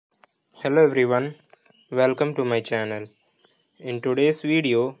Hello everyone, welcome to my channel. In today's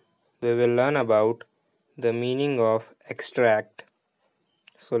video, we will learn about the meaning of extract.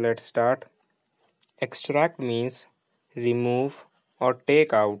 So let's start. Extract means remove or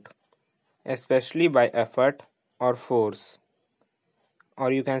take out, especially by effort or force.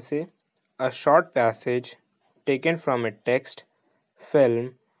 Or you can say a short passage taken from a text,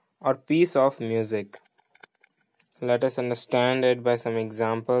 film, or piece of music. Let us understand it by some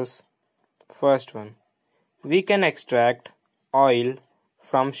examples. First one. We can extract oil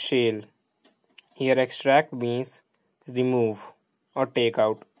from shale. Here, extract means remove or take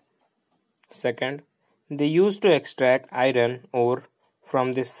out. Second, they used to extract iron ore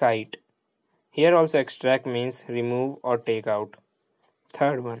from this site. Here, also, extract means remove or take out.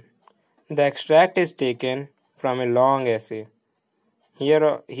 Third one, the extract is taken from a long essay.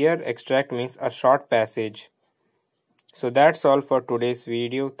 Here, extract means a short passage. So, that's all for today's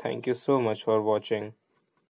video. Thank you so much for watching.